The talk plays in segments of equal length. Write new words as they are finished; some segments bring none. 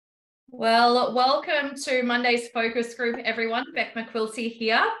Well, welcome to Monday's focus group, everyone. Beck McQuilty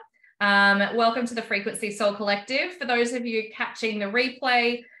here. Welcome to the Frequency Soul Collective. For those of you catching the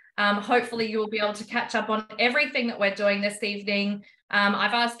replay, hopefully you'll be able to catch up on everything that we're doing this evening.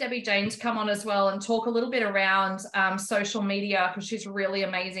 I've asked Debbie Jane to come on as well and talk a little bit around social media, because she's really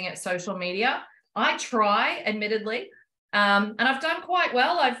amazing at social media. I try, admittedly, and I've done quite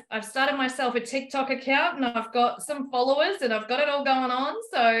well. I've started myself a TikTok account and I've got some followers and I've got it all going on.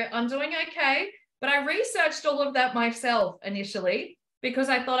 So I'm doing okay. But I researched all of that myself initially because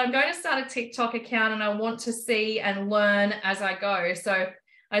I thought I'm going to start a TikTok account and I want to see and learn as I go. So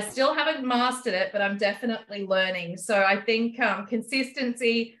I still haven't mastered it, but I'm definitely learning. So I think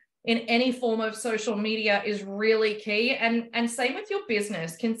consistency in any form of social media is really key. And same with your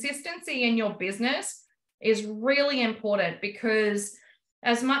business. Consistency in your business is really important, because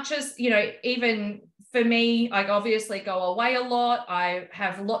as much as, even for me, I obviously go away a lot. I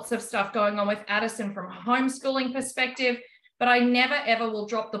have lots of stuff going on with Addison from a homeschooling perspective, but I never, ever will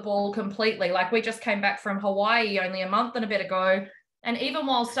drop the ball completely. Like, we just came back from Hawaii only a month and a bit ago. And even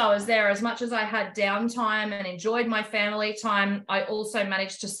whilst I was there, as much as I had downtime and enjoyed my family time, I also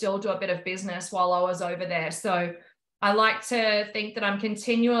managed to still do a bit of business while I was over there. So I like to think that I'm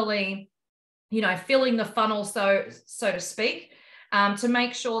continually filling the funnel, so to speak, to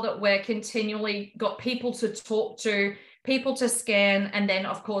make sure that we're continually got people to talk to, people to scan, and then,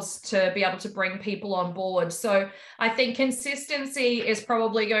 of course, to be able to bring people on board. So I think consistency is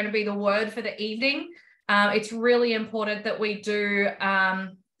probably going to be the word for the evening. It's really important that we do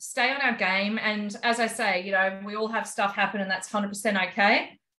stay on our game. And as I say, we all have stuff happen and that's 100%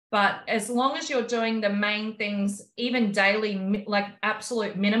 okay. But as long as you're doing the main things, even daily, like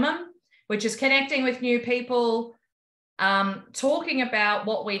absolute minimum, which is connecting with new people, talking about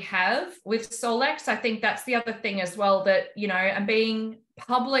what we have with Solex. I think that's the other thing as well, that, and being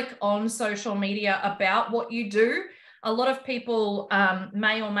public on social media about what you do. A lot of people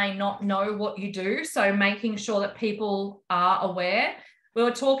may or may not know what you do. So making sure that people are aware. We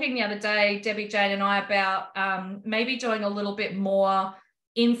were talking the other day, Debbie Jane and I, about maybe doing a little bit more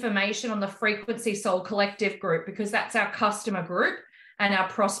information on the Frequency Soul Collective group, because that's our customer group and our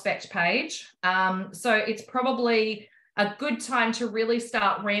prospect page. So it's probably a good time to really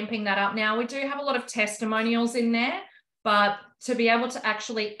start ramping that up. Now, we do have a lot of testimonials in there, but to be able to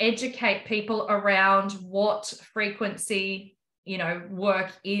actually educate people around what frequency,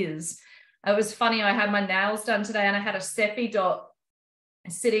 work is. It was funny, I had my nails done today and I had a Sephi dot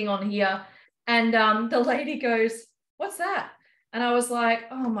sitting on here, and the lady goes, "What's that?" And I was like,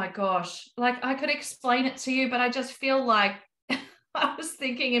 oh my gosh, like I could explain it to you, but I just feel like I was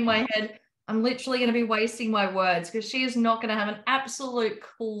thinking in my head, I'm literally going to be wasting my words, because she is not going to have an absolute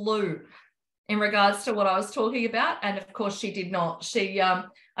clue in regards to what I was talking about. And of course she did not. I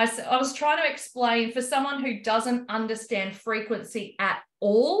was trying to explain, for someone who doesn't understand frequency at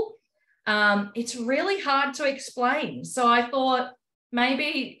all, it's really hard to explain. So I thought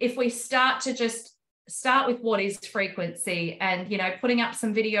maybe if we start with what is frequency, and, putting up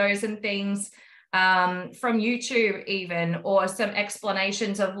some videos and things, from YouTube even, or some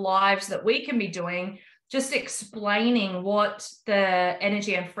explanations of lives that we can be doing, just explaining what the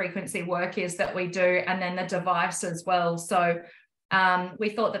energy and frequency work is that we do, and then the device as well. So we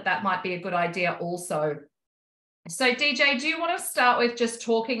thought that might be a good idea also. So DJ, do you want to start with just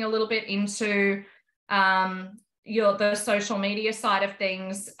talking a little bit into the social media side of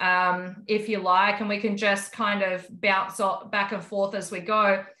things, if you like, and we can just kind of bounce back and forth as we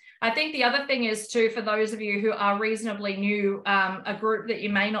go. I think the other thing is too, for those of you who are reasonably new, a group that you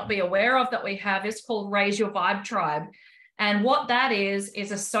may not be aware of that we have is called Raise Your Vibe Tribe. And what that is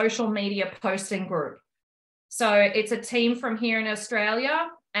a social media posting group. So it's a team from here in Australia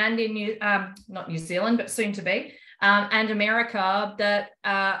and in not New Zealand, but soon to be, and America, that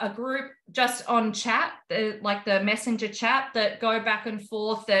a group just on chat, like the messenger chat, that go back and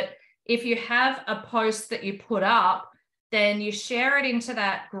forth, that if you have a post that you put up, then you share it into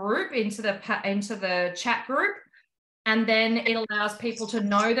that group, into the chat group, and then it allows people to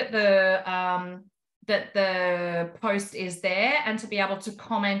know that the post is there, and to be able to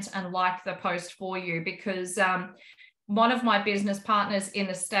comment and like the post for you. Because one of my business partners in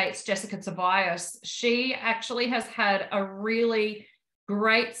the States, Jessica Tobias, she actually has had a really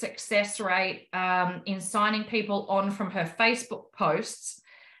great success rate in signing people on from her Facebook posts.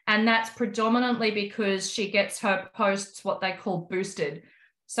 And that's predominantly because she gets her posts what they call boosted.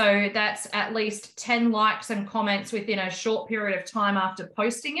 So that's at least 10 likes and comments within a short period of time after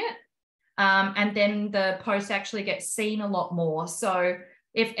posting it. And then the post actually gets seen a lot more. So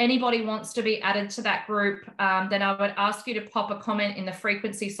If anybody wants to be added to that group, then I would ask you to pop a comment in the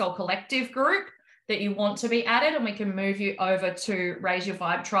Frequency Soul Collective group that you want to be added, and we can move you over to Raise Your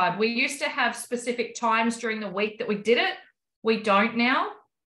Vibe Tribe. We used to have specific times during the week that we did it. We don't now.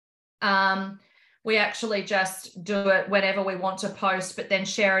 We actually just do it whenever we want to post, but then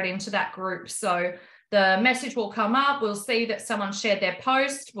share it into that group. So the message will come up. We'll see that someone shared their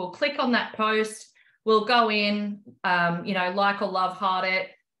post. We'll click on that post. We'll go in, like or love heart it,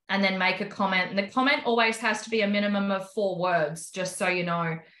 and then make a comment. And the comment always has to be a minimum of 4 words, just so you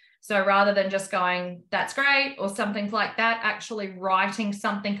know. So rather than just going, that's great, or something like that, actually writing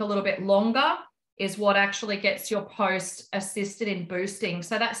something a little bit longer is what actually gets your post assisted in boosting.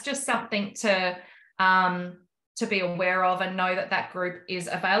 So that's just something to be aware of, and know that that group is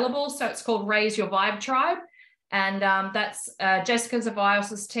available. So it's called Raise Your Vibe Tribe. And that's Jessica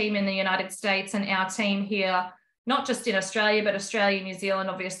Zavios's team in the United States, and our team here, not just in Australia, but Australia, New Zealand,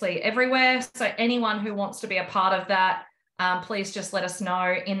 obviously everywhere. So anyone who wants to be a part of that, please just let us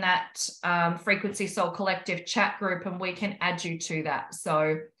know in that Frequency Soul Collective chat group, and we can add you to that.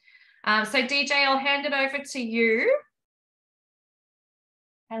 So DJ, I'll hand it over to you.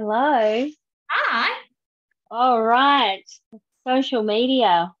 Hello. Hi. All right. Social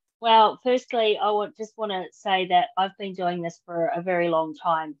media. Well, firstly, I just want to say that I've been doing this for a very long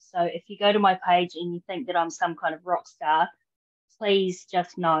time. So if you go to my page and you think that I'm some kind of rock star, please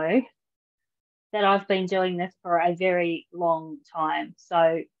just know that I've been doing this for a very long time.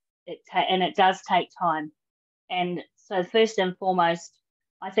 So it does take time. And so first and foremost,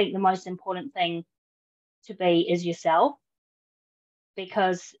 I think the most important thing to be is yourself,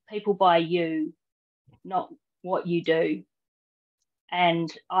 because people buy you, not what you do.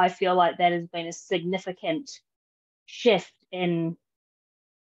 And I feel like that has been a significant shift in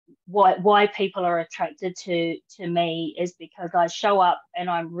why people are attracted to me, is because I show up and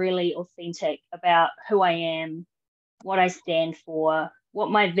I'm really authentic about who I am, what I stand for, what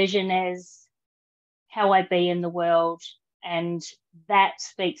my vision is, how I be in the world. And that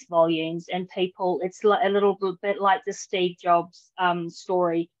speaks volumes. And people, it's like a little bit like the Steve Jobs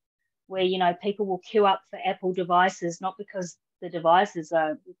story, where, people will queue up for Apple devices, not because the devices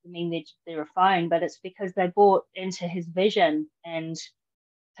they're a phone, but it's because they bought into his vision and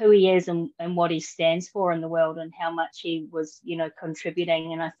who he is and what he stands for in the world, and how much he was,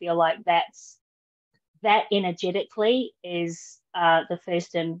 contributing. And I feel like that energetically is the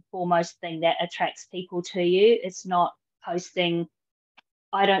first and foremost thing that attracts people to you. It's not posting.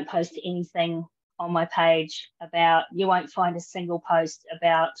 I don't post anything on my page about, you won't find a single post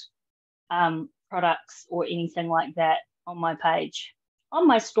about products or anything like that on my page. On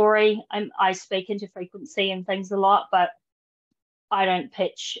my story, I speak into frequency and things a lot, but I don't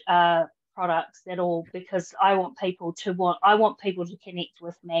pitch products at all, because I want people to connect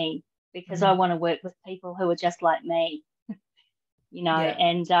with me, because I want to work with people who are just like me, Yeah.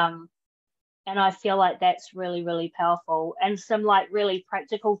 And I feel like that's really, really powerful. And some like really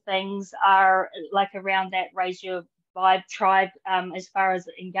practical things are like around that Raise Your Vibe Tribe, as far as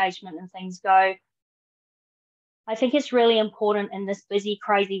engagement and things go. I think it's really important in this busy,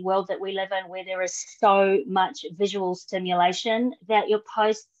 crazy world that we live in, where there is so much visual stimulation, that your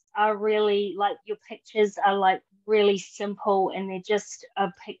posts are really, like, your pictures are like really simple, and they're just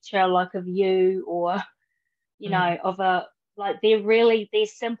a picture like of you, or they're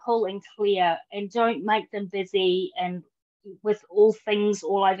simple and clear, and don't make them busy and with all things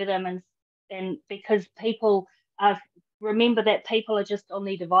all over them, and because people are, remember that people are just on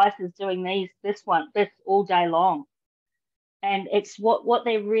their devices doing this all day long. And it's what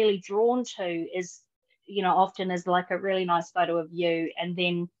they're really drawn to is, often is like a really nice photo of you. And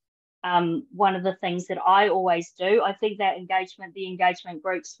then one of the things that I always do, I think that the engagement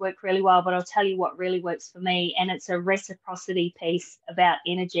groups work really well, but I'll tell you what really works for me, and it's a reciprocity piece about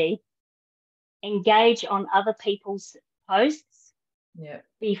energy. Engage on other people's posts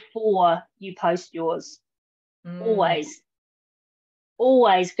before you post yours.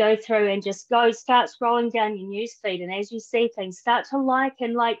 Always go through and just start scrolling down your newsfeed, and as you see things, start to like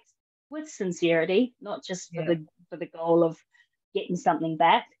with sincerity, not just for the goal of getting something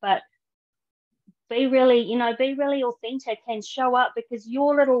back, but be really authentic and show up, because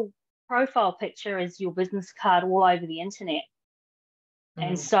your little profile picture is your business card all over the internet.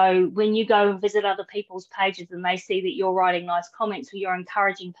 And so when you go and visit other people's pages and they see that you're writing nice comments, or you're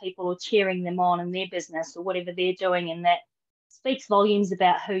encouraging people or cheering them on in their business or whatever they're doing, and that speaks volumes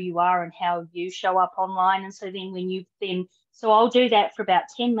about who you are and how you show up online. And so then so I'll do that for about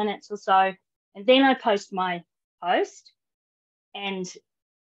 10 minutes or so, and then I post my post, and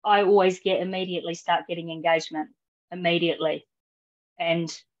I always start getting engagement immediately. And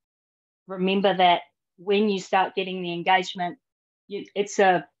remember that when you start getting the engagement, it's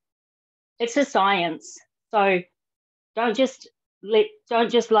a science. So don't just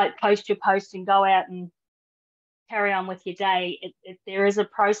like post your post and go out and carry on with your day. There is a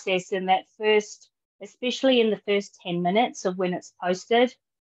process in that first, especially in the first 10 minutes of when it's posted.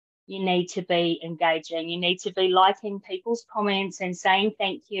 You need to be engaging. You need to be liking people's comments and saying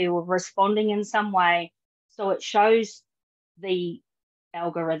thank you or responding in some way. So it shows the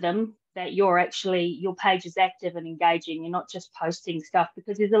algorithm that your page is active and engaging. You're not just posting stuff,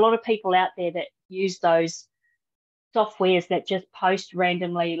 because there's a lot of people out there that use those softwares that just post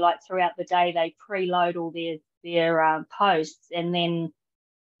randomly, like throughout the day. They preload all their posts, and then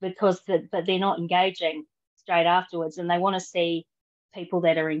but they're not engaging straight afterwards, and they want to see people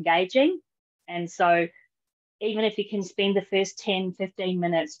that are engaging. And so even if you can spend the first 10-15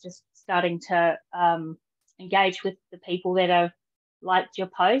 minutes just starting to engage with the people that have liked your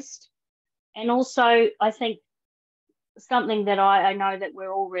post. And also, I think something that I know that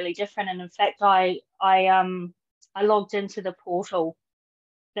we're all really different, and in fact I logged into the portal.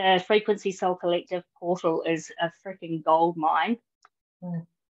 The Frequency Soul Collective portal is a freaking gold mine.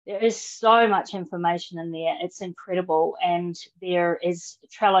 There is so much information in there. It's incredible. And there is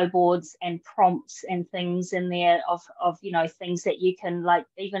Trello boards and prompts and things in there of things that you can, like,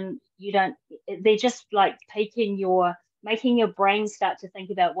 even they're just like making your brain start to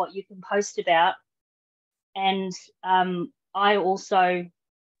think about what you can post about. And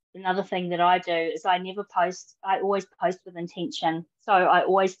another thing that I do is I never post. I always post with intention. So I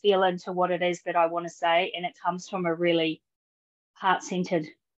always feel into what it is that I want to say, and it comes from a really heart-centered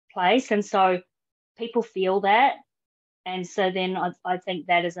place. And so people feel that. And so then I think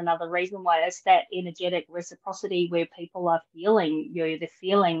that is another reason why it's that energetic reciprocity where people are feeling you. They're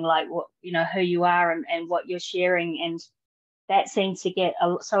feeling like what, who you are and what you're sharing. And that seems to get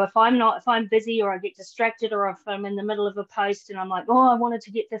so if I'm busy, or I get distracted, or if I'm in the middle of a post and I'm like, oh, I wanted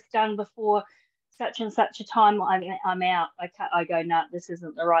to get this done before such and such a time, I'm out. I go, no, this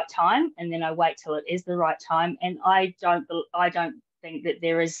isn't the right time, and then I wait till it is the right time. And I don't think that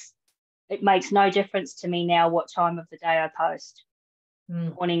it makes no difference to me now what time of the day I post.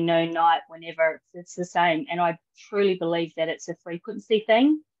 Morning, noon, night, whenever, it's the same. And I truly believe that it's a frequency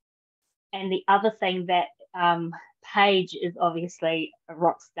thing. And the other thing that Paige is obviously a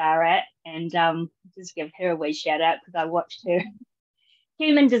rock star at, and just give her a wee shout out because I watched her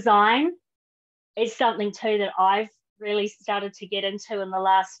human design. It's something too that I've really started to get into in the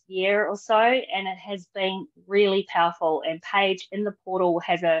last year or so, and it has been really powerful. And Paige in the portal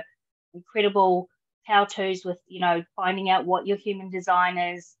has a incredible how-tos with finding out what your human design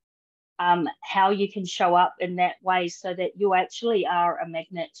is, how you can show up in that way so that you actually are a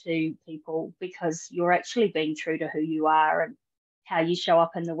magnet to people, because you're actually being true to who you are and how you show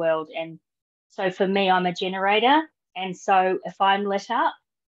up in the world. And so for me, I'm a generator, and so if I'm lit up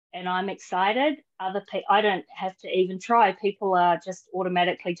and I'm excited, I don't have to even try. People are just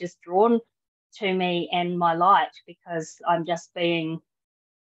automatically just drawn to me and my light, because I'm just being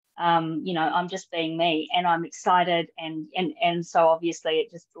I'm just being me, and I'm excited, and so obviously it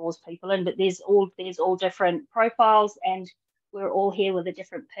just draws people in. But there's all different profiles, and we're all here with a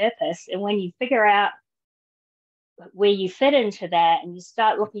different purpose. And when you figure out where you fit into that and you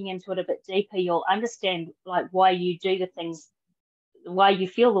start looking into it a bit deeper, you'll understand like why you do the things, why you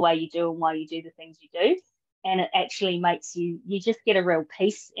feel the way you do, and why you do the things you do. And it actually makes you just get a real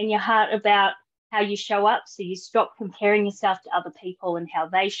peace in your heart about how you show up. So you stop comparing yourself to other people and how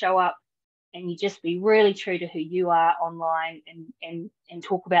they show up, and you just be really true to who you are online, and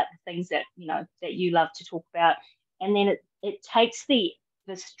talk about the things that that you love to talk about. And then it takes the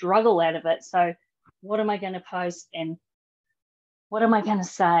struggle out of it. So what am I going to post, and what am I going to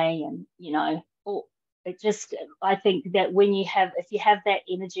say? And it just, I think that if you have that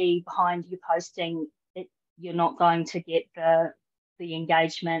energy behind you posting, you're not going to get the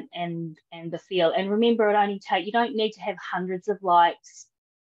engagement and the feel. And remember, you don't need to have hundreds of likes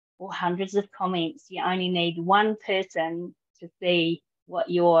or hundreds of comments. You only need one person to see what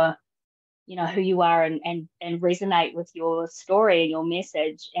you're, who you are, and resonate with your story and your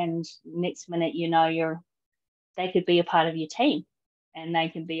message. And next minute, they could be a part of your team, and they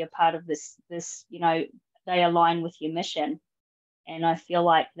can be a part of this, they align with your mission. And I feel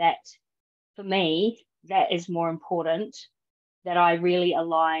like that, for me, that is more important, that I really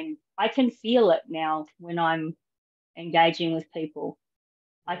align. I can feel it now when I'm engaging with people.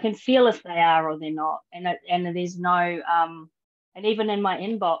 I can feel if they are or they're not. And there's no, and even in my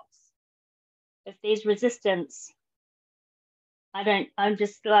inbox, if there's resistance, I'm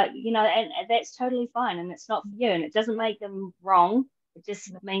just like, and that's totally fine. And it's not for you, and it doesn't make them wrong. It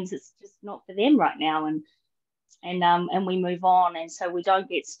just means it's just not for them right now, and we move on, and so we don't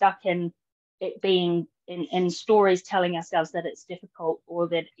get stuck in it being in stories telling ourselves that it's difficult or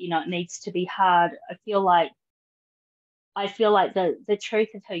that it needs to be hard. I feel like the truth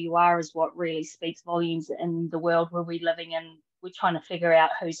of who you are is what really speaks volumes in the world where we're living in. We're trying to figure out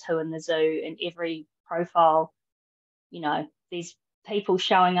who's who in the zoo, and every profile, there's people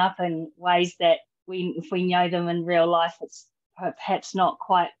showing up in ways that if we know them in real life, it's perhaps not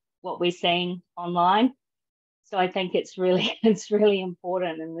quite what we're seeing online. So I think it's really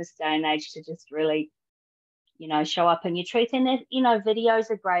important in this day and age to just really, show up in your truth. And that, videos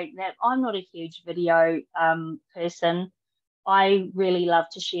are great. That I'm not a huge video person. I really love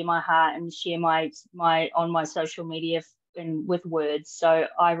to share my heart and share my on my social media and with words. So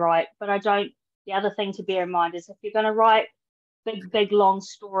I write, but I don't. The other thing to bear in mind is if you're going to write big long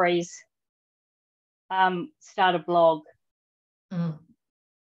stories, start a blog,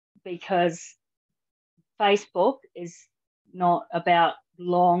 because Facebook is not about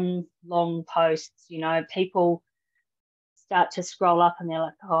long posts. People start to scroll up and they're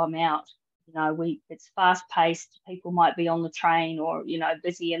like, oh, I'm out. It's fast paced. People might be on the train or,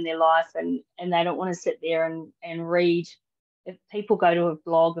 busy in their life, and they don't want to sit there and read. If people go to a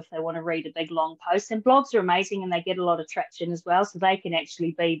blog, if they want to read a big long post, and blogs are amazing and they get a lot of traction as well. So they can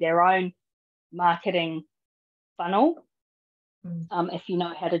actually be their own marketing funnel. If you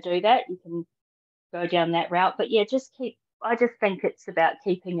know how to do that, you can go down that route. But yeah, I just think it's about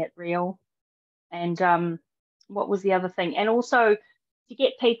keeping it real. And what was the other thing? And also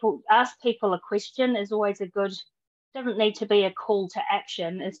to ask people a question is always doesn't need to be a call to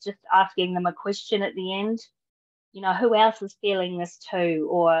action. It's just asking them a question at the end. Who else is feeling this too?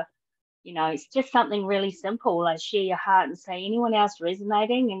 Or, it's just something really simple, like share your heart and say, anyone else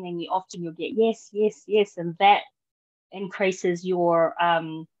resonating? And then you'll get yes, yes, yes. And that increases your,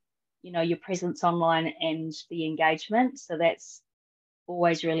 your presence online and the engagement. So that's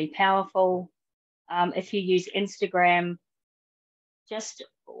always really powerful. If you use Instagram, just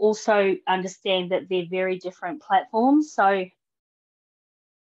also understand that they're very different platforms. So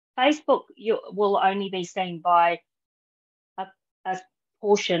Facebook will only be seen by a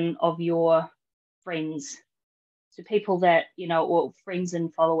portion of your friends, so people that, or friends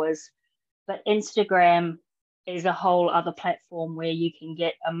and followers. But Instagram is a whole other platform where you can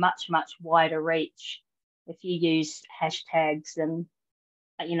get a much wider reach if you use hashtags and,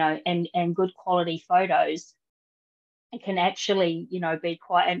 and good quality photos. It can actually, be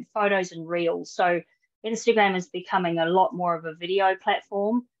and photos and reels. So Instagram is becoming a lot more of a video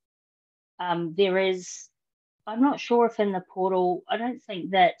platform. I'm not sure if in the portal, I don't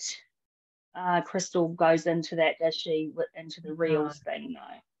think that Crystal goes into that, does she, into the reels thing? No.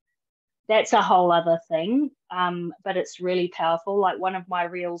 That's a whole other thing, but it's really powerful. Like one of my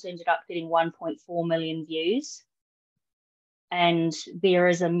reels ended up getting 1.4 million views. And there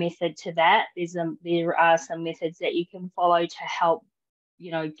is a method to that. There are some methods that you can follow to help,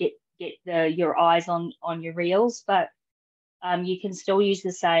 get your eyes on your reels, but you can still use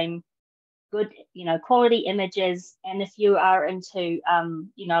the same good, quality images. And if you are into,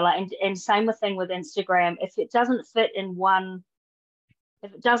 and same thing with Instagram, if it doesn't fit in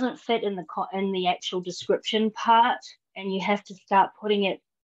the actual description part, and you have to start putting it,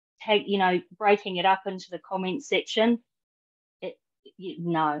 breaking it up into the comment section,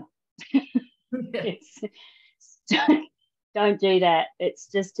 no. Don't do that. It's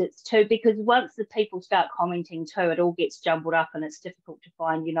too, because once the people start commenting too, it all gets jumbled up and it's difficult to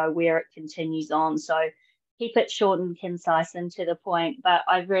find, where it continues on. So keep it short and concise and to the point. But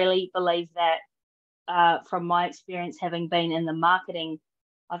I really believe that from my experience, having been in the marketing,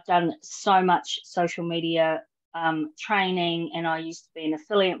 I've done so much social media training, and I used to be an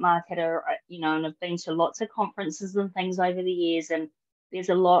affiliate marketer, and I've been to lots of conferences and things over the years, and there's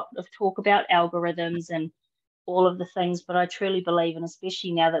a lot of talk about algorithms and all of the things, but I truly believe, and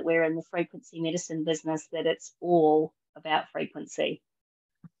especially now that we're in the frequency medicine business, that it's all about frequency,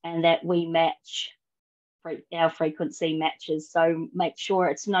 and that we match, our frequency matches. So make sure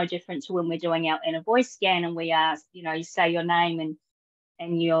it's no different to when we're doing our inner voice scan and we ask, you say your name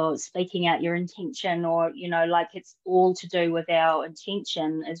and you're speaking out your intention, or, like it's all to do with our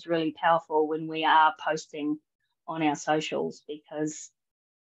intention is really powerful when we are posting on our socials, because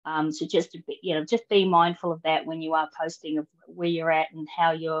so just be mindful of that when you are posting, of where you're at and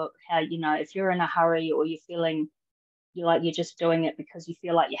how if you're in a hurry or you're feeling you're just doing it because you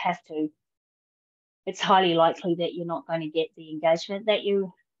feel like you have to, it's highly likely that you're not going to get the engagement that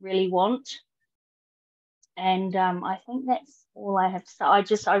you really want. And I think that's all I have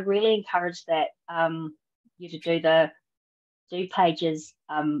to say. I really encourage that you to do Paige's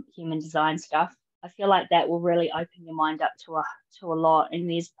human design stuff. I feel like that will really open your mind up to a lot. And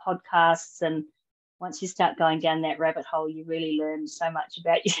there's podcasts, and once you start going down that rabbit hole, you really learn so much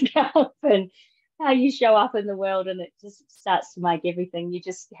about yourself and how you show up in the world, and it just starts to make everything. You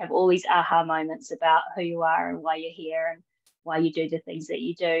just have all these aha moments about who you are and why you're here and why you do the things that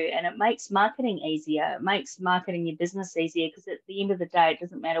you do. And it makes marketing easier. It makes marketing your business easier, because at the end of the day, it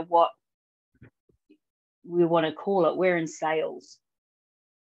doesn't matter what we want to call it. We're in sales.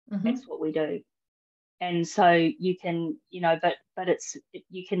 That's what we do. And so you can, but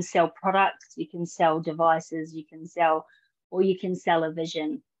you can sell products, you can sell devices, you can sell a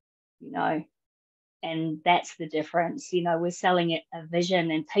vision, and that's the difference. We're selling a vision,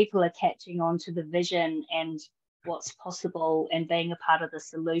 and people are catching on to the vision and what's possible and being a part of the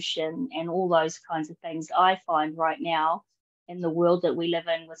solution and all those kinds of things. I find right now in the world that we live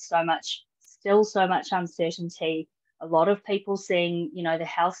in, with still so much uncertainty, a lot of people seeing, the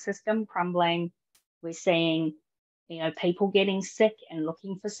health system crumbling. We're seeing, people getting sick and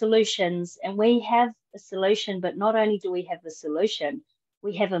looking for solutions. And we have a solution, but not only do we have the solution,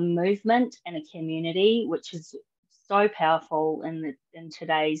 we have a movement and a community, which is so powerful in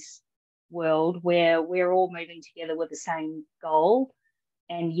today's world, where we're all moving together with the same goal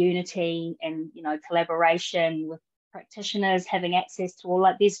and unity and, collaboration with practitioners, having access to all,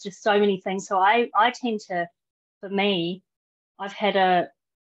 there's just so many things. So I tend to, for me, I've had a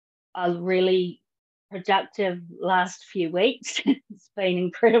really productive last few weeks. It's been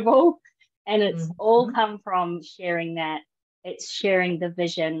incredible, and it's all come from sharing that. It's sharing the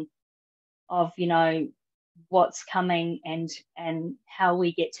vision of what's coming and how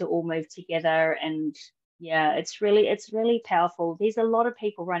we get to all move together. And it's really powerful. There's a lot of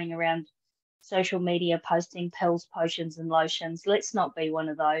people running around social media posting pills, potions, and lotions. Let's not be one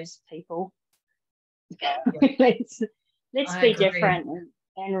of those people. let's be different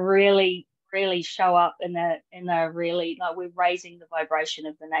and really show up in a really, we're raising the vibration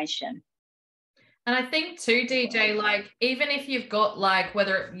of the nation. And I think too, DJ, even if you've got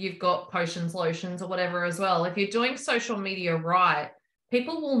whether you've got potions, lotions, or whatever as well, if you're doing social media right,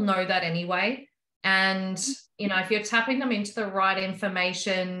 people will know that anyway. And, if you're tapping them into the right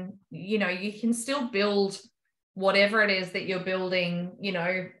information, you can still build whatever it is that you're building,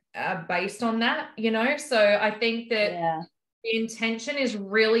 based on that, So I think that the intention is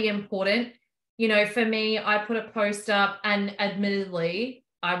really important. For me, I put a post up, and admittedly,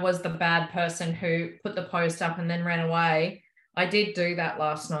 I was the bad person who put the post up and then ran away. I did do that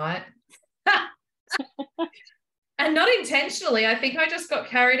last night. And not intentionally. I think I just got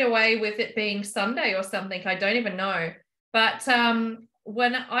carried away with it being Sunday or something. I don't even know. But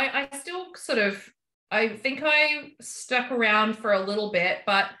when I still I think I stuck around for a little bit,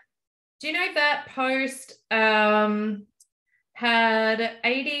 but do you know that post had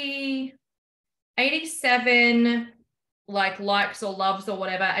 87 likes or loves or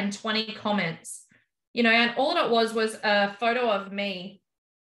whatever, and 20 comments, and all it was a photo of me.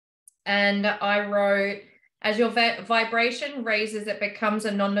 And I wrote, as your vibration raises, it becomes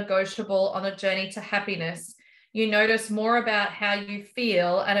a non-negotiable on a journey to happiness. You notice more about how you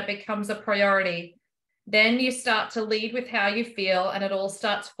feel, and it becomes a priority. Then you start to lead with how you feel, and it all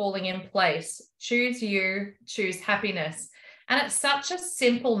starts falling in place. Choose you, choose happiness. And it's such a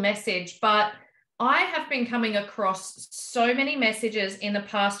simple message, but I have been coming across so many messages in the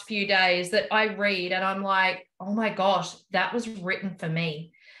past few days that I read, and I'm like, oh my gosh, that was written for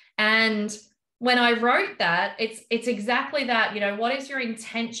me. And when I wrote that, it's exactly that. What is your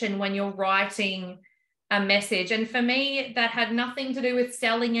intention when you're writing a message? And for me, that had nothing to do with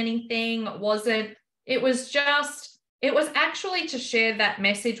selling anything. It was actually to share that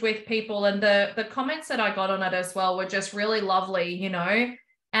message with people. And the comments that I got on it as well were just really lovely,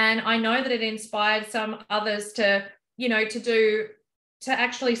 And I know that it inspired some others to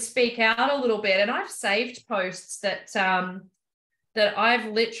actually speak out a little bit. And I've saved posts that I've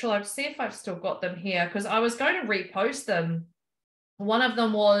literally, see if I've still got them here, because I was going to repost them. One of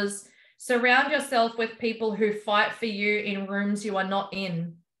them was, surround yourself with people who fight for you in rooms you are not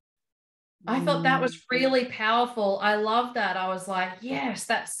in. I thought that was really powerful. I love that. I was like, yes,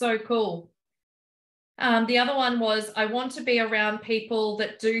 that's so cool. The other one was, I want to be around people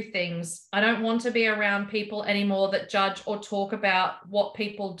that do things. I don't want to be around people anymore that judge or talk about what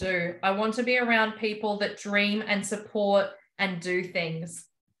people do. I want to be around people that dream and support and do things.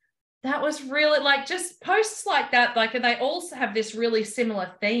 That was really just posts like that. They also have this really similar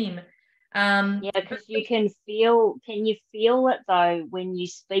theme. Because can you feel it though, when you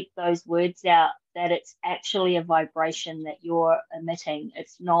speak those words out, that it's actually a vibration that you're emitting.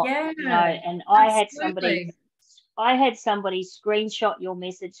 It's not, and I had somebody I had somebody screenshot your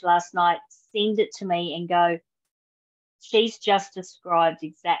message last night, send it to me and go, she's just described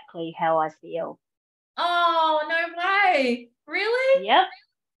exactly how I feel. Oh, no way. Really? Yep.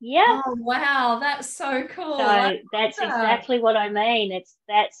 Yep. Oh, wow. That's so cool. So that's exactly what I mean.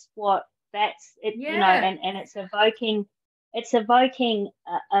 That's it, you know, Yeah. and it's evoking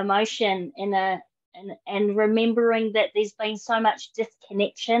emotion and remembering that there's been so much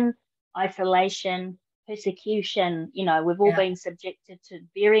disconnection, isolation, persecution. You know, we've all Yeah. been subjected to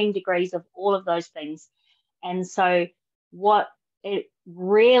varying degrees of all of those things. And so what it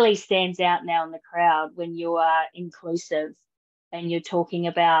really stands out now in the crowd when you are inclusive and you're talking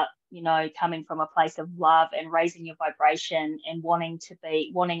about, you know, coming from a place of love and raising your vibration and wanting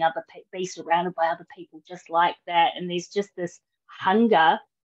be surrounded by other people just like that. And there's just this hunger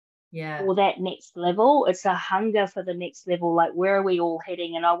Yeah. for that next level. It's a hunger for the next level. Like, where are we all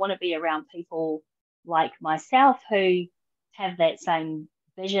heading? And I want to be around people like myself who have that same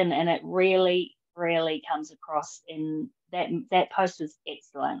vision. And it really, really comes across in that post was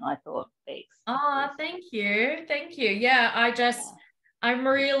excellent, I thought, Bex. Oh, thank you. Thank you. Yeah, I'm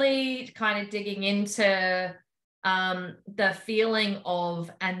really kind of digging into the feeling of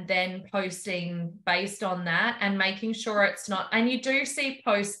and then posting based on that and making sure it's not, and you do see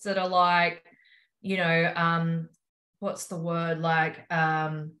posts that are like, you know, what's the word, like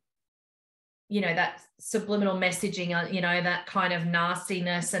you know, that subliminal messaging, you know, that kind of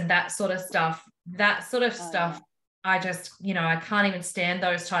nastiness and that sort of stuff. Yeah. I just, you know, I can't even stand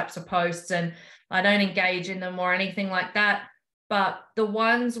those types of posts and I don't engage in them or anything like that. But the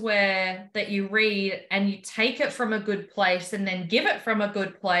ones that you read and you take it from a good place and then give it from a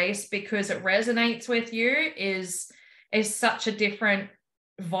good place because it resonates with you is such a different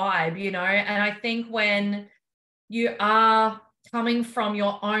vibe, you know. And I think when you are coming from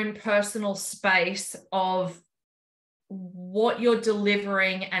your own personal space of what you're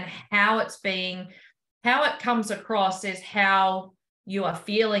delivering and how it comes across is how you are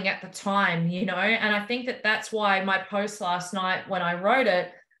feeling at the time, you know. And I think that's why my post last night when I wrote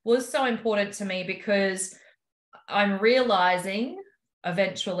it was so important to me, because I'm realizing,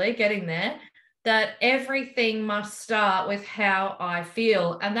 eventually getting there, that everything must start with how I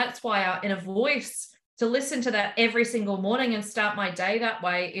feel. And that's why in a voice, to listen to that every single morning and start my day that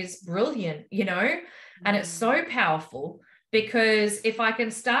way is brilliant, you know. And it's so powerful, because if I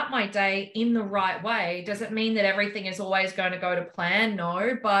can start my day in the right way, does it mean that everything is always going to go to plan?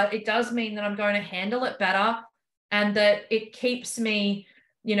 No, but it does mean that I'm going to handle it better and that it keeps me,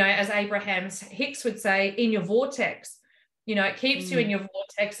 you know, as Abraham Hicks would say, in your vortex. You know, it keeps you in your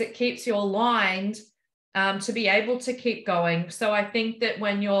vortex. It keeps you aligned to be able to keep going. So I think that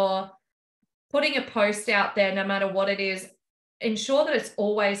when you're putting a post out there, no matter what it is, ensure that it's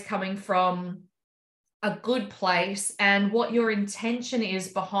always coming from a good place and what your intention is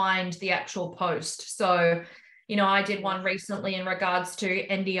behind the actual post. So, you know, I did one recently in regards to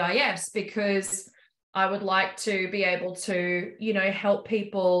NDIS because I would like to be able to, you know, help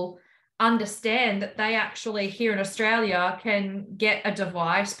people understand that they actually here in Australia can get a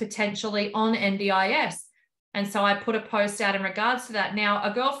device potentially on NDIS. And so I put a post out in regards to that. Now,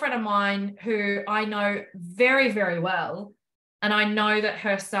 a girlfriend of mine who I know very, very well, and I know that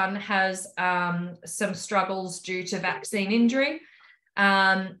her son has some struggles due to vaccine injury.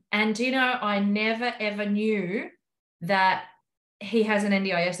 And, you know, I never, ever knew that he has an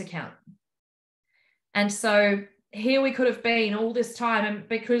NDIS account. And so here we could have been all this time. And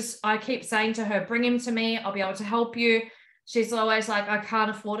because I keep saying to her, bring him to me, I'll be able to help you. She's always like, I can't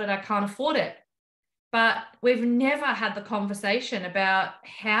afford it. I can't afford it. But we've never had the conversation about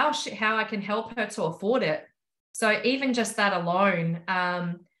how I can help her to afford it. So even just that alone,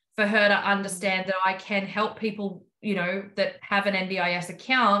 for her to understand that I can help people, you know, that have an NDIS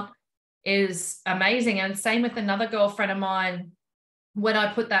account is amazing. And same with another girlfriend of mine. When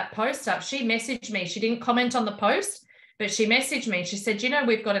I put that post up, she messaged me. She didn't comment on the post, but she messaged me. She said, you know,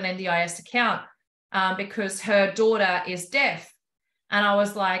 we've got an NDIS account because her daughter is deaf. And I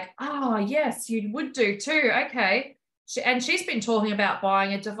was like, oh, yes, you would do too. Okay. And she's been talking about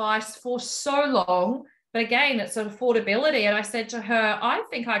buying a device for so long. But again, it's an affordability. And I said to her, I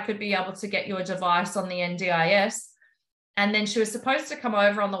think I could be able to get you a device on the NDIS. And then she was supposed to come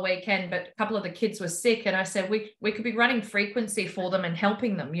over on the weekend, but a couple of the kids were sick. And I said, we could be running frequency for them and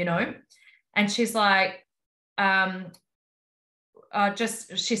helping them, you know. And she's like,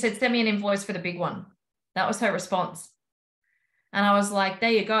 she said, send me an invoice for the big one. That was her response. And I was like,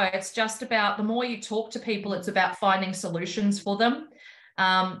 there you go. It's just about, the more you talk to people, it's about finding solutions for them.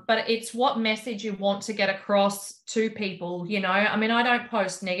 But it's what message you want to get across to people, you know. I mean, I don't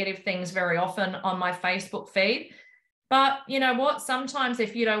post negative things very often on my Facebook feed, But you know what? Sometimes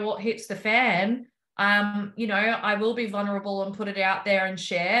if you know what hits the fan, you know, I will be vulnerable and put it out there and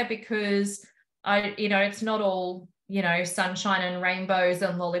share, because you know, it's not all, you know, sunshine and rainbows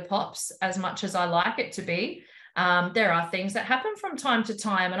and lollipops as much as I like it to be. There are things that happen from time to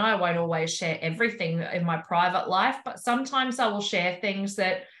time, and I won't always share everything in my private life, but sometimes I will share things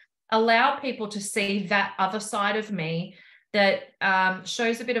that allow people to see that other side of me that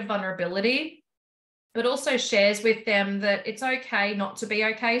shows a bit of vulnerability, but also shares with them that it's okay not to be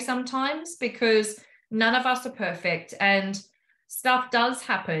okay sometimes, because none of us are perfect and stuff does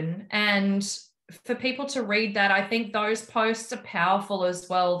happen. And for people to read that, I think those posts are powerful as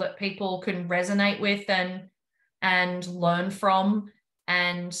well, that people can resonate with and learn from,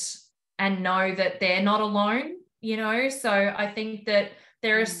 and know that they're not alone, you know. So I think that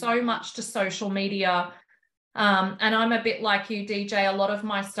there is so much to social media. And I'm a bit like you, DJ. A lot of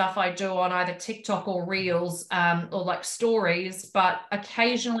my stuff I do on either TikTok or Reels, or like stories, but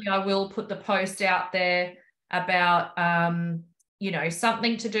occasionally I will put the post out there about, you know,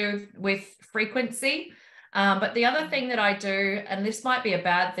 something to do with frequency. But the other thing that I do, and this might be a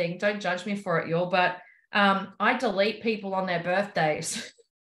bad thing, don't judge me for it, y'all, but I delete people on their birthdays.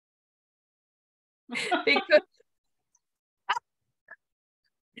 Because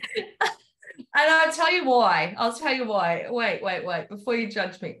and I'll tell you why. I'll tell you why. Wait, before you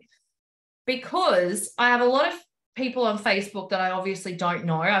judge me. Because I have a lot of people on Facebook that I obviously don't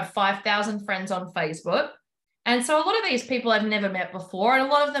know. I have 5,000 friends on Facebook. And so a lot of these people I've never met before, and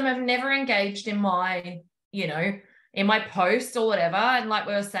a lot of them have never engaged in my, you know, in my posts or whatever. And like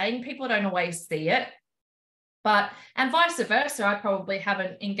we were saying, people don't always see it. But, and vice versa, I probably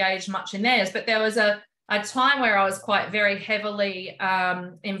haven't engaged much in theirs. But there was a time where I was quite very heavily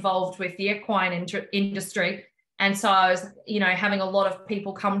involved with the equine industry. And so I was, you know, having a lot of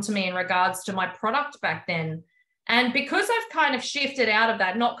people come to me in regards to my product back then. And because I've kind of shifted out of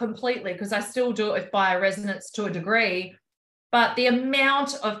that, not completely, because I still do it with bioresonance to a degree, but the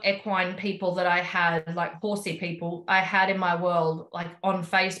amount of equine people that I had, like horsey people I had in my world, like on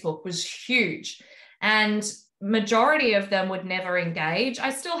Facebook, was huge. And majority of them would never engage.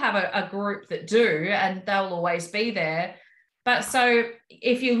 I still have a group that do, and they'll always be there. But so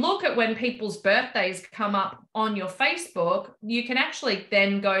if you look at when people's birthdays come up on your Facebook, you can actually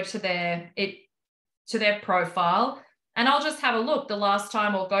then go to their profile, and I'll just have a look the last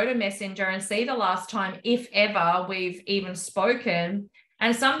time, or go to Messenger and see the last time, if ever, we've even spoken.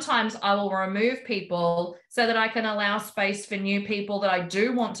 And sometimes I will remove people so that I can allow space for new people that I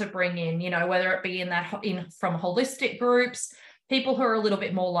do want to bring in, you know, whether it be from holistic groups, people who are a little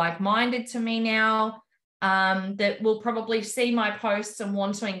bit more like-minded to me now, that will probably see my posts and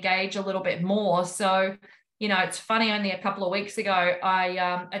want to engage a little bit more. So, you know, it's funny, only a couple of weeks ago,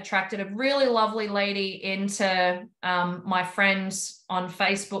 I attracted a really lovely lady into my friends on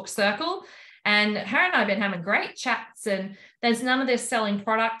Facebook circle. And her and I have been having great chats, and there's none of this selling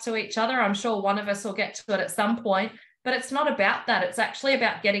product to each other. I'm sure one of us will get to it at some point, but it's not about that. It's actually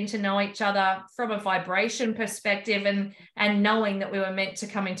about getting to know each other from a vibration perspective, and knowing that we were meant to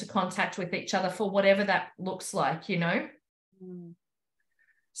come into contact with each other for whatever that looks like, you know?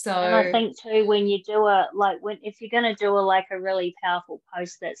 So, and I think too, when you do if you're going to do a really powerful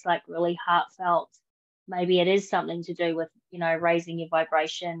post that's like really heartfelt, maybe it is something to do with, you know, raising your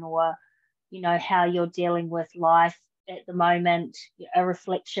vibration, or, you know, how you're dealing with life at the moment, a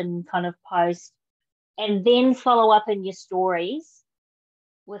reflection kind of post, and then follow up in your stories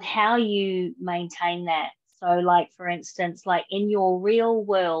with how you maintain that. So like, for instance, like in your real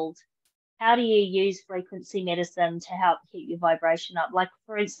world, how do you use frequency medicine to help keep your vibration up? Like,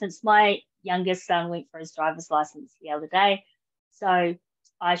 for instance, my youngest son went for his driver's license the other day. So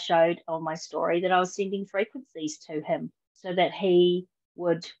I showed on my story that I was sending frequencies to him so that he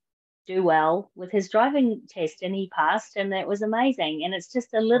would do well with his driving test, and he passed, and that was amazing. And it's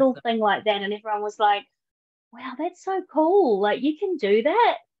just a little thing like that, and everyone was like, wow, that's so cool, like you can do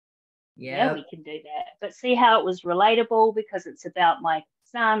that. Yeah, we can do that. But see how it was relatable, because it's about my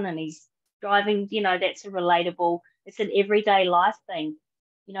son and he's driving, you know, that's a relatable, it's an everyday life thing.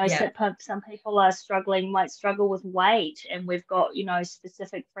 You know, some people might struggle with weight, and we've got, you know,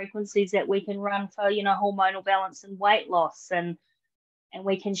 specific frequencies that we can run for, you know, hormonal balance and weight loss, and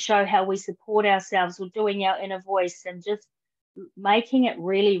we can show how we support ourselves with doing our inner voice, and just making it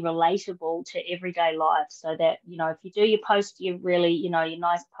really relatable to everyday life, so that, you know, if you do your post, you really, you know, your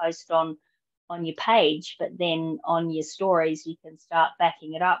nice post on your page, but then on your stories, you can start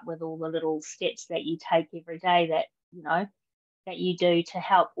backing it up with all the little steps that you take every day, that, you know, that you do to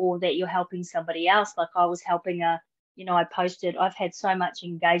help, or that you're helping somebody else. Like I was helping a I've had so much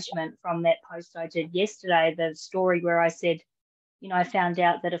engagement from that post I did yesterday, the story where I said, I found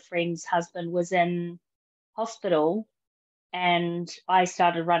out that a friend's husband was in hospital and I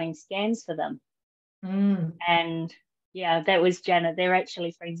started running scans for them. And yeah, that was Janet. They're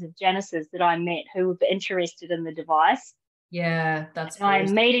actually friends of Janice's that I met who were interested in the device. Yeah, that's and I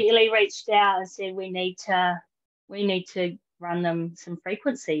immediately reached out and said we need to run them some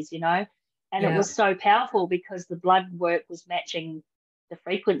frequencies, and it was so powerful because the blood work was matching the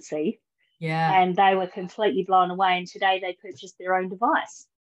frequency. Yeah. And they were completely blown away. And today they purchased their own device.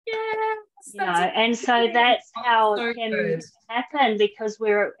 Yeah. And so that's how it can happen, because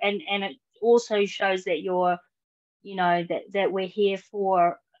and it also shows that that we're here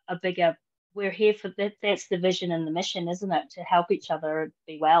for we're here for that. That's the vision and the mission, isn't it? To help each other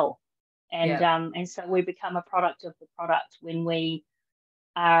be well. And so we become a product of the product when we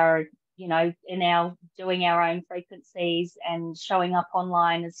are, doing our own frequencies and showing up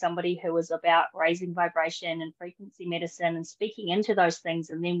online as somebody who is about raising vibration and frequency medicine and speaking into those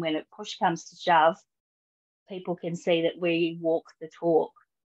things. And then when push comes to shove, people can see that we walk the talk.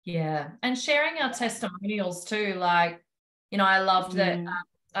 Yeah. And sharing our testimonials too. Like, I loved that.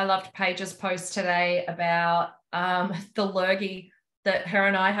 I loved Paige's post today about the lurgy that her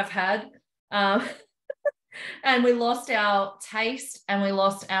and I have had. And we lost our taste and we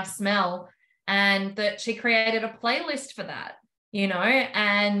lost our smell, and that she created a playlist for that,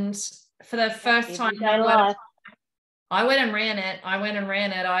 and for the first time in my life, I went and ran it.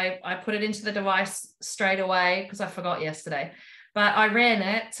 I put it into the device straight away because I forgot yesterday, but I ran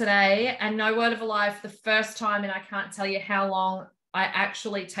it today, and no word of a lie, for the first time, and I can't tell you how long, I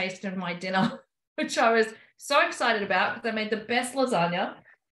actually tasted my dinner, which I was so excited about because I made the best lasagna.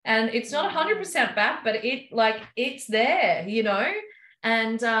 And it's not 100% back, but it's there,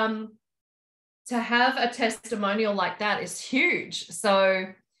 and to have a testimonial like that is huge. So,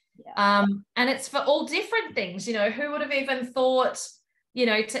 and it's for all different things, who would have even thought,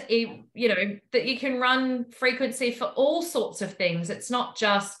 that you can run frequency for all sorts of things. It's not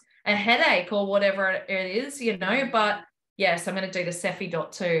just a headache or whatever it is, but yes, I'm going to do the Cephi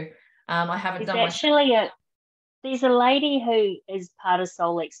dot too. I haven't done actually there's a lady who is part of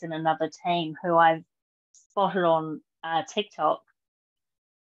Solex in another team who I've spotted on TikTok.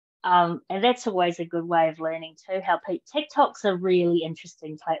 And that's always a good way of learning too, how TikTok's a really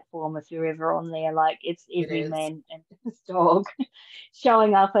interesting platform if you're ever on there. Like, it's every man and his dog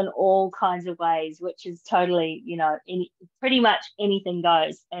showing up in all kinds of ways, which is totally, pretty much anything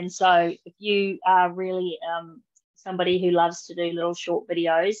goes. And so if you are really somebody who loves to do little short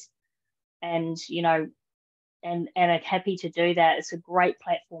videos and, and are happy to do that, it's a great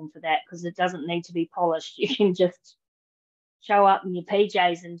platform for that because it doesn't need to be polished. You can just show up in your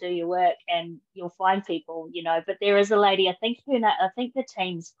PJs and do your work and you'll find people, But there is a lady, I think the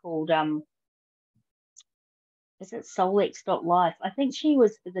team's called is it Solex.life? I think she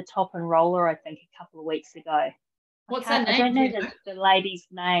was the top enroller, I think, a couple of weeks ago. What's her name? I don't know the lady's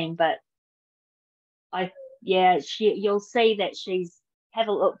name, but you'll see that she's, have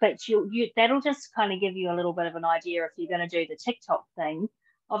a look, but that'll just kind of give you a little bit of an idea if you're going to do the TikTok thing.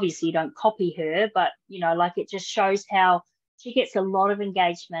 Obviously, you don't copy her, but it just shows how she gets a lot of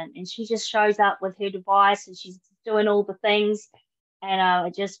engagement, and she just shows up with her device and she's doing all the things, and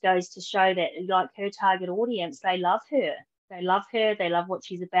it just goes to show that, like, her target audience, they love her. They love what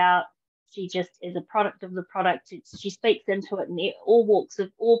she's about. She just is a product of the product. She speaks into it in all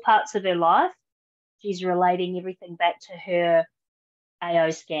parts of her life. She's relating everything back to her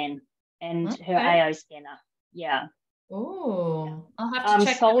AO scan and her AO scanner. Yeah. Oh, I'll have to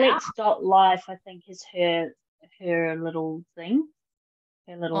check Solex.life, I think, is her little thing.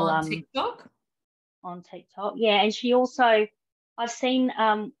 Her little on TikTok. On TikTok. Yeah. And she also, I've seen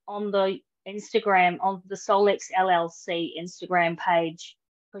on the Instagram, on the Solex LLC Instagram page,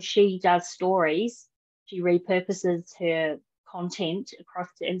 because she does stories. She repurposes her content across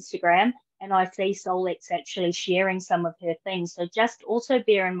to Instagram. And I see Solex actually sharing some of her things. So just also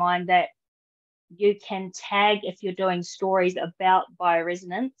bear in mind that you can tag, if you're doing stories about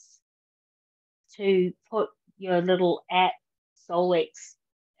bioresonance, to put your little @Solex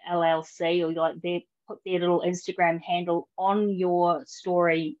LLC, or put their little Instagram handle on your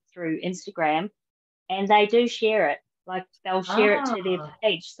story through Instagram, and they do share it. Like, they'll share it to their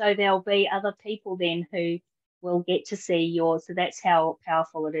page. So there'll be other people then who will get to see yours. So that's how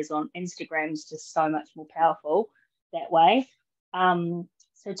powerful it is on Instagram. It's just so much more powerful that way.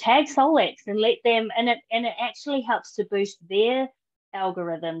 So tag Solex and let them, and it actually helps to boost their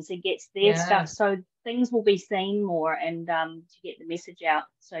algorithms. It gets their stuff, so things will be seen more, and to get the message out.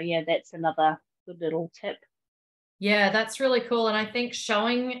 So yeah, that's another good little tip. Yeah, that's really cool. And I think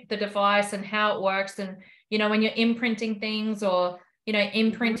showing the device and how it works, and, you know, when you're imprinting things, or, you know,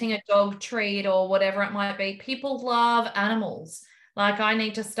 imprinting a dog treat or whatever it might be, people love animals. Like, I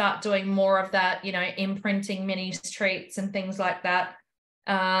need to start doing more of that, you know, imprinting mini treats and things like that.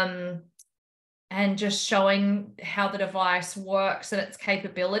 And just showing how the device works and its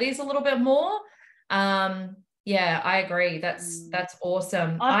capabilities a little bit more. Yeah, I agree. That's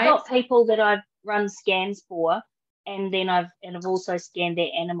awesome. I've got people that I've run scans for, and then I've also scanned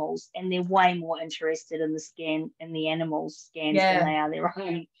their animals, and they're way more interested in the animals scans than they are their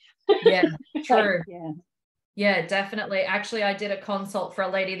own. Yeah, true. Yeah. Yeah, definitely. Actually, I did a consult for a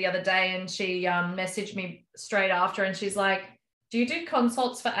lady the other day, and she messaged me straight after, and she's like, do you do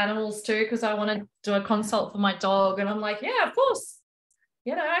consults for animals too? Because I want to do a consult for my dog. And I'm like, yeah, of course.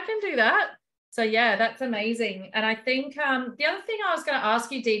 You know, I can do that. So yeah, that's amazing. And I think the other thing I was going to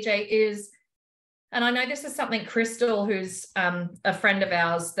ask you, DJ, is, and I know this is something Crystal, who's a friend of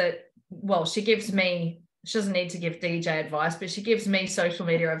ours, that, well, she doesn't need to give DJ advice, but she gives me social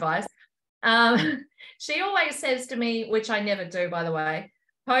media advice. She always says to me, which I never do, by the way,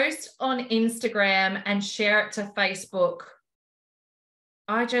 post on Instagram and share it to Facebook.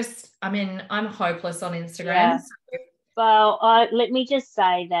 I'm hopeless on Instagram. Yeah. Well, let me just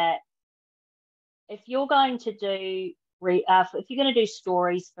say that if you're going to do if you're going to do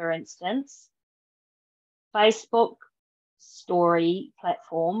stories, for instance, Facebook story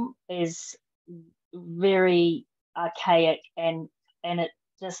platform is very archaic, and it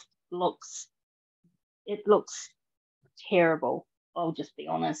just looks terrible. I'll just be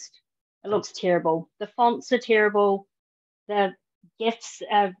honest. It looks terrible. The fonts are terrible. The GIFs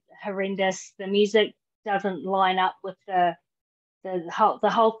are horrendous. The music doesn't line up with the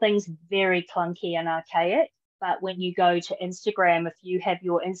whole thing's very clunky and archaic. But when you go to Instagram, if you have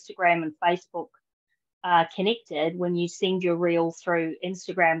your Instagram and Facebook connected, when you send your reel through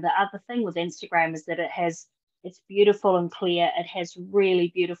Instagram, the other thing with Instagram is that it's beautiful and clear. It has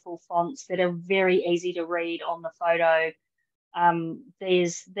really beautiful fonts that are very easy to read on the photo.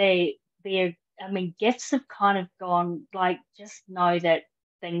 I mean, GIFs have kind of gone, like, just know that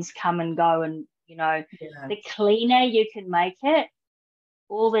things come and go, and, you know, the cleaner you can make it,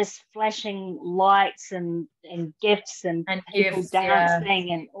 all this flashing lights and GIFs and people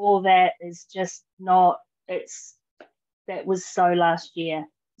dancing and all that is just not, that was so last year.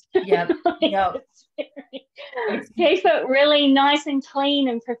 Yeah. Keep it really nice and clean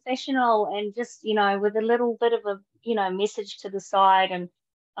and professional, and just, you know, with a little bit of a, you know, message to the side. And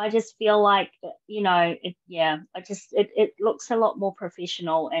I just feel like, you know, it looks a lot more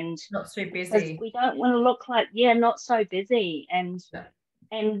professional, and not so busy. We don't want to look like, not so busy. And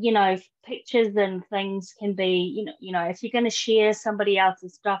you know, pictures and things can be, you know, if you're going to share somebody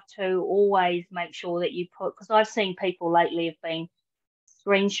else's stuff too, always make sure that you put, because I've seen people lately have been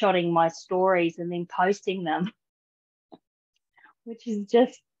screenshotting my stories and then posting them, which is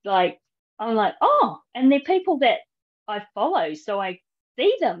just like, I'm like, oh, and they're people that I follow, so I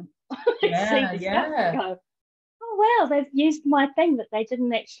see them. I see stuff and go, oh wow, they've used my thing, but they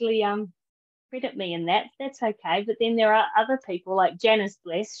didn't actually credit me in that. That's okay. But then there are other people like Janice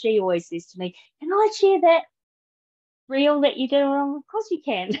Bless. She always says to me, can I share that reel that you did? Of course you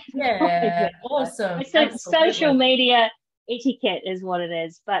can. Yeah, awesome. So social media etiquette is what it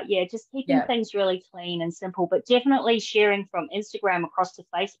is. But yeah, just keeping things really clean and simple, but definitely sharing from Instagram across to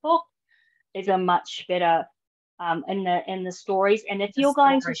Facebook is a much better in the stories. And if you're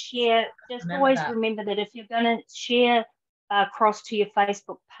going to share, just always remember that if you're going to share across to your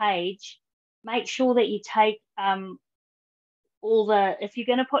Facebook page, make sure that you take if you're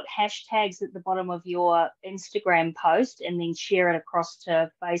going to put hashtags at the bottom of your Instagram post and then share it across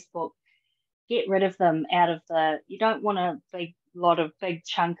to Facebook, get rid of them out of you don't want a big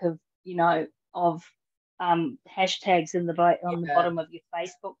chunk of, you know, of hashtags on the bottom of your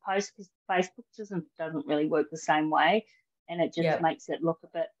Facebook post, because Facebook doesn't really work the same way, and it just makes it look a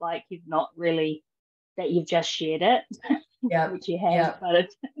bit like you've just shared it, which you have, but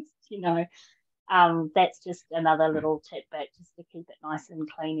it's, you know, that's just another little tidbit, just to keep it nice and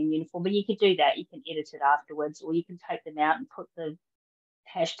clean and uniform. But you can do that. You can edit it afterwards, or you can take them out and put the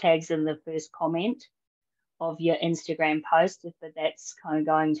hashtags in the first comment of your Instagram post, if that's kind of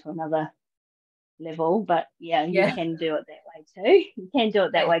going to another level. But you can do it that way too. You can do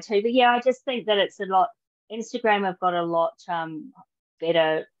it that way too. But I just think that it's a lot. Instagram have got a lot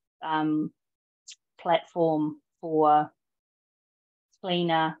better platform for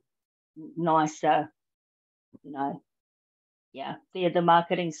cleaner, nicer, you know. The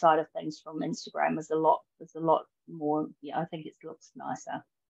marketing side of things from Instagram is a lot more. I think it looks nicer.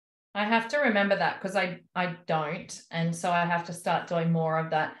 I have to remember that because I don't. And so I have to start doing more of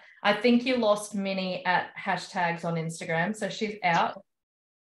that. I think you lost Minnie at hashtags on Instagram, so she's out.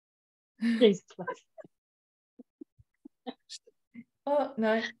 Oh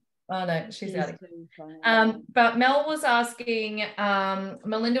no. Oh no, she's out. But Mel was asking,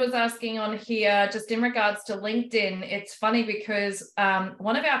 Melinda was asking on here, just in regards to LinkedIn. It's funny because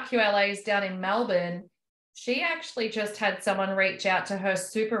one of our QLAs down in Melbourne, she actually just had someone reach out to her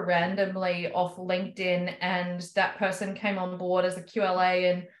super randomly off LinkedIn, and that person came on board as a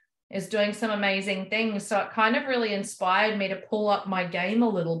QLA and is doing some amazing things. So it kind of really inspired me to pull up my game a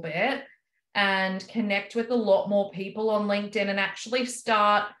little bit and connect with a lot more people on LinkedIn and actually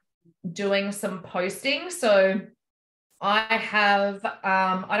start doing some posting. So I have,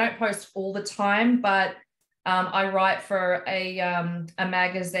 I don't post all the time, but I write for a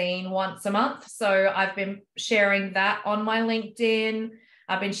magazine once a month. So I've been sharing that on my LinkedIn.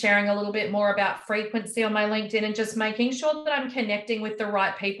 I've been sharing a little bit more about frequency on my LinkedIn and just making sure that I'm connecting with the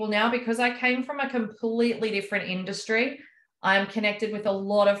right people now, because I came from a completely different industry. I'm connected with a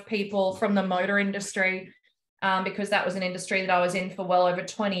lot of people from the motor industry because that was an industry that I was in for well over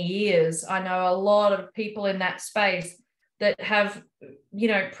 20 years. I know a lot of people in that space that have, you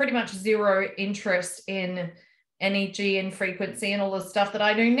know, pretty much zero interest in NEG and frequency and all the stuff that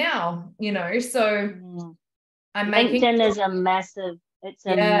I do now, you know. So I'm making LinkedIn is a massive, it's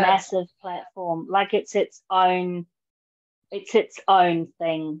a massive platform. Like it's its own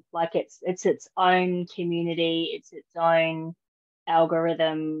thing. Like it's its own community, it's its own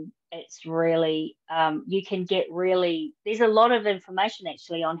algorithm. It's really you can get really, there's a lot of information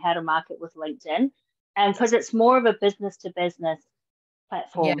actually on how to market with LinkedIn, and because it's more of a business to business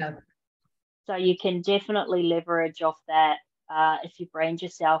platform. Yeah. So you can definitely leverage off that if you brand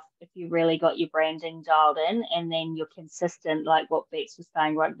yourself, if you really got your branding dialed in, and then you're consistent, like what Bex was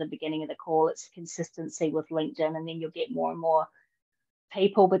saying right at the beginning of the call, it's consistency with LinkedIn, and then you'll get more and more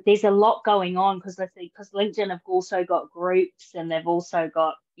people. But there's a lot going on because LinkedIn have also got groups, and they've also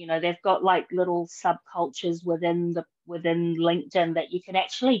got, you know, they've got like little subcultures within LinkedIn that you can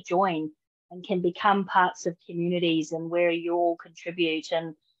actually join and can become parts of communities, and where you all contribute,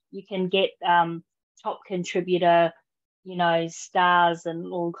 and you can get top contributor, you know, stars and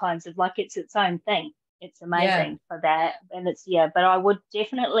all kinds of, like, it's its own thing. It's amazing for that. And it's, but I would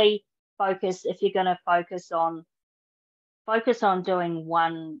definitely focus, if you're going to focus on doing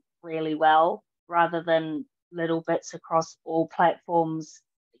one really well rather than little bits across all platforms,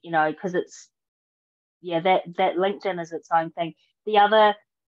 you know, because it's, that LinkedIn is its own thing. The other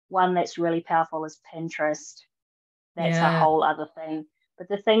one that's really powerful is Pinterest. That's a whole other thing. But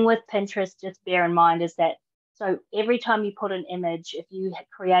the thing with Pinterest, just bear in mind, is that, so every time you put an image, if you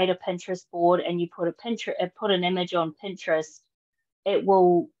create a Pinterest board and you put an image on Pinterest, it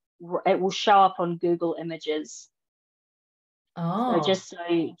will show up on Google Images. Oh. So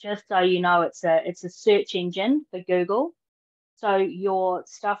just so you know, it's a search engine for Google. So your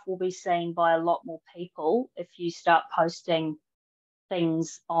stuff will be seen by a lot more people if you start posting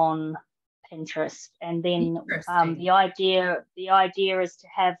things on Pinterest. And then the idea is to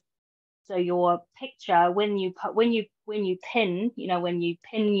have, so your picture, when you pin, you know, when you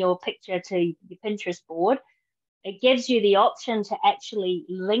pin your picture to your Pinterest board, it gives you the option to actually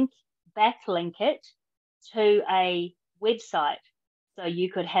backlink it to a website. So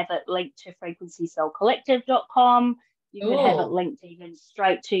you could have it linked to frequencycellcollective.com. You could have it linked even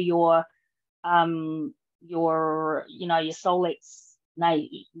straight to your your Solex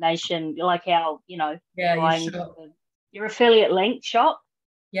Nation, like our, you know, your affiliate link shop.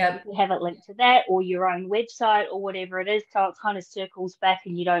 Yeah. You can have it linked to that, or your own website, or whatever it is. So it kind of circles back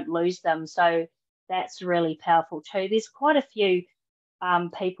and you don't lose them. So that's really powerful too. There's quite a few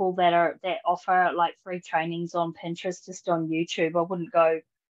people that offer like free trainings on Pinterest, just on YouTube. I wouldn't go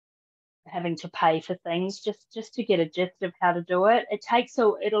having to pay for things, just to get a gist of how to do it.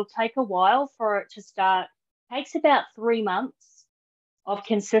 It'll take a while for it to start. It takes about 3 months of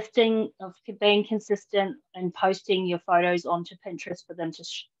being consistent and posting your photos onto Pinterest for them to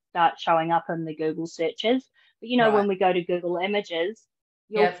start showing up in the Google searches. But you know, when we go to Google Images,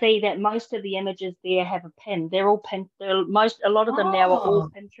 you'll see that most of the images there have a pin. They're all pin. A lot of them now are all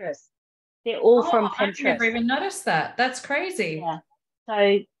Pinterest. They're all from Pinterest. I've never even noticed that. That's crazy. Yeah.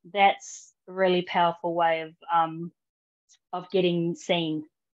 So that's a really powerful way of getting seen.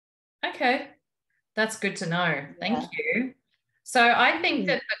 Okay. That's good to know. Thank you. So I think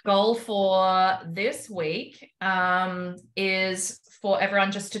that the goal for this week is for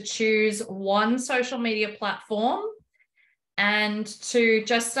everyone just to choose one social media platform and to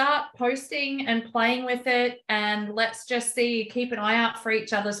just start posting and playing with it. And let's just keep an eye out for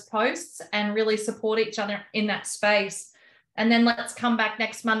each other's posts and really support each other in that space. And then let's come back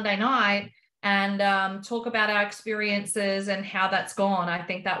next Monday night and talk about our experiences and how that's gone. I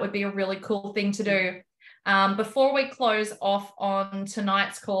think that would be a really cool thing to do. Before we close off on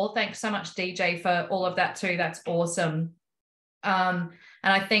tonight's call, thanks so much, DJ, for all of that too. That's awesome. And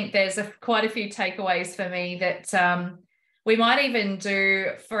I think there's quite a few takeaways for me that we might even do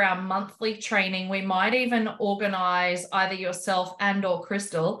for our monthly training. We might even organize either yourself and or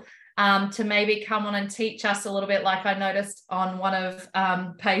Crystal to maybe come on and teach us a little bit. Like I noticed on one of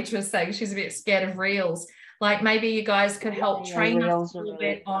Paige was saying she's a bit scared of reels. Like maybe you guys could help train us a little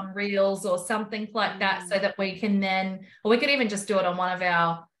bit on reels or something like that, so that we can then, or we could even just do it on one of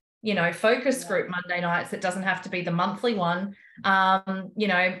our, you know, focus group Monday nights. It doesn't have to be the monthly one. You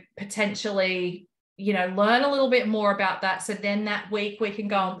know, potentially, you know, learn a little bit more about that. So then that week we can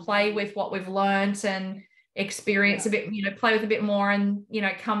go and play with what we've learned and experience a bit, you know, play with a bit more and, you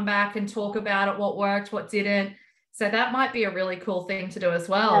know, come back and talk about it, what worked, what didn't. So that might be a really cool thing to do as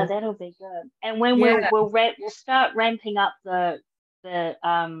well. Yeah, that'll be good. And when we'll start ramping up the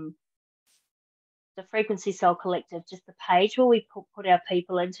Frequency Soul Collective, just the page where we put our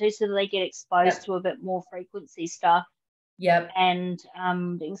people into, so that they get exposed to a bit more frequency stuff. Yep. And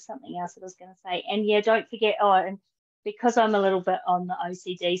there's something else that I was going to say. And yeah, don't forget. Oh, and because I'm a little bit on the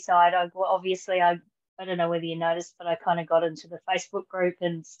OCD side, I don't know whether you noticed, but I kind of got into the Facebook group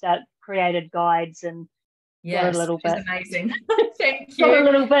and created guides and got a little bit amazing. Thank you. Got a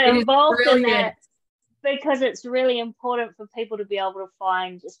little bit involved in that, because it's really important for people to be able to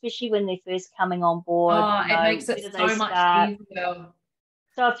find, especially when they're first coming on board. It makes it so much easier.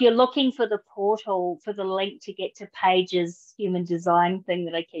 So if you're looking for the portal, for the link to get to Paige's human design thing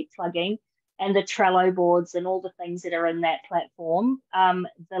that I keep plugging, and the Trello boards and all the things that are in that platform,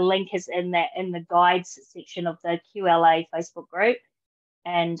 the link is in the guides section of the QLA Facebook group.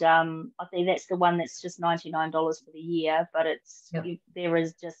 And I think that's the one that's just $99 for the year, but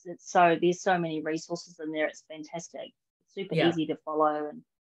there's so many resources in there. It's fantastic. It's super easy to follow. And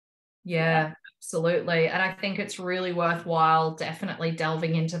absolutely. And I think it's really worthwhile definitely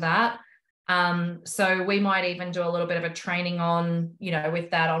delving into that. So we might even do a little bit of a training on, you know, with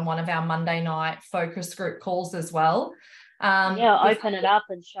that on one of our Monday night focus group calls as well. Open it up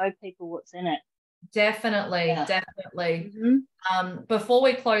and show people what's in it. Definitely. Mm-hmm. Before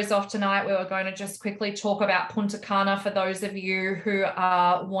we close off tonight, we were going to just quickly talk about Punta Cana for those of you who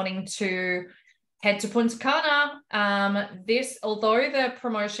are wanting to head to Punta Cana. Although the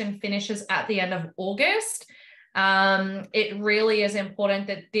promotion finishes at the end of August, it really is important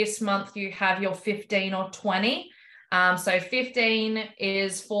that this month you have your 15 or 20. So 15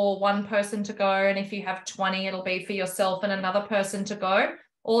 is for one person to go, and if you have 20, it'll be for yourself and another person to go.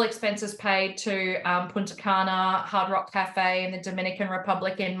 All expenses paid to Punta Cana, Hard Rock Cafe in the Dominican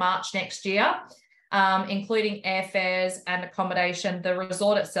Republic in March next year, including airfares and accommodation. The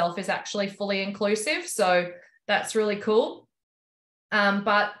resort itself is actually fully inclusive, so that's really cool.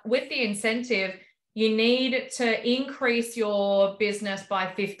 But with the incentive, you need to increase your business by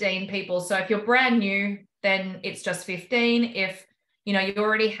 15 people. So if you're brand new, then it's just 15. If you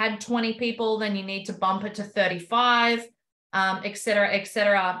already had 20 people, then you need to bump it to 35. Et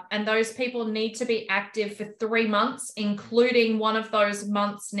cetera. And those people need to be active for 3 months, including one of those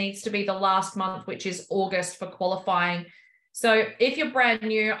months needs to be the last month, which is August, for qualifying. So if you're brand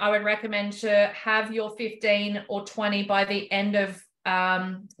new, I would recommend to have your 15 or 20 by the end of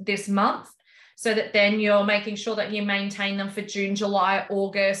this month, so that then you're making sure that you maintain them for June, July,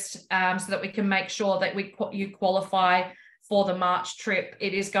 August, so that we can make sure that you qualify for the March trip.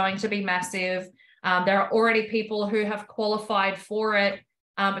 It is going to be massive. There are already people who have qualified for it,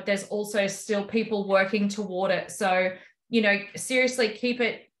 but there's also still people working toward it. So, seriously, keep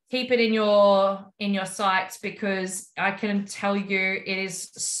it in your sights, because I can tell you it is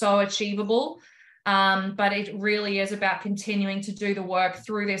so achievable. But it really is about continuing to do the work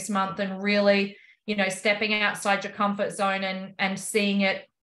through this month and really, stepping outside your comfort zone and seeing it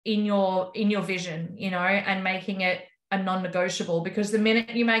in your vision, and making it a non-negotiable. Because the minute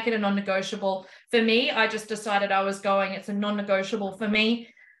you make it a non-negotiable, for me, I just decided I was going, it's a non-negotiable for me.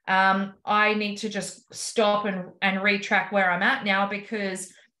 I need to just stop and retrack where I'm at now,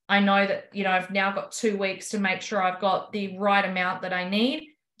 because I know that, I've now got 2 weeks to make sure I've got the right amount that I need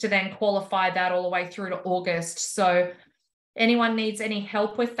to then qualify that all the way through to August. So anyone needs any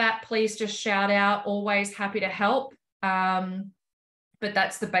help with that, please just shout out. Always happy to help. But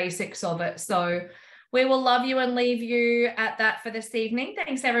that's the basics of it. So we will love you and leave you at that for this evening.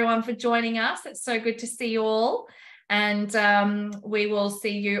 Thanks everyone for joining us. It's so good to see you all. And we will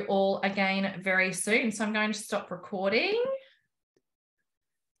see you all again very soon. So I'm going to stop recording.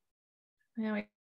 There we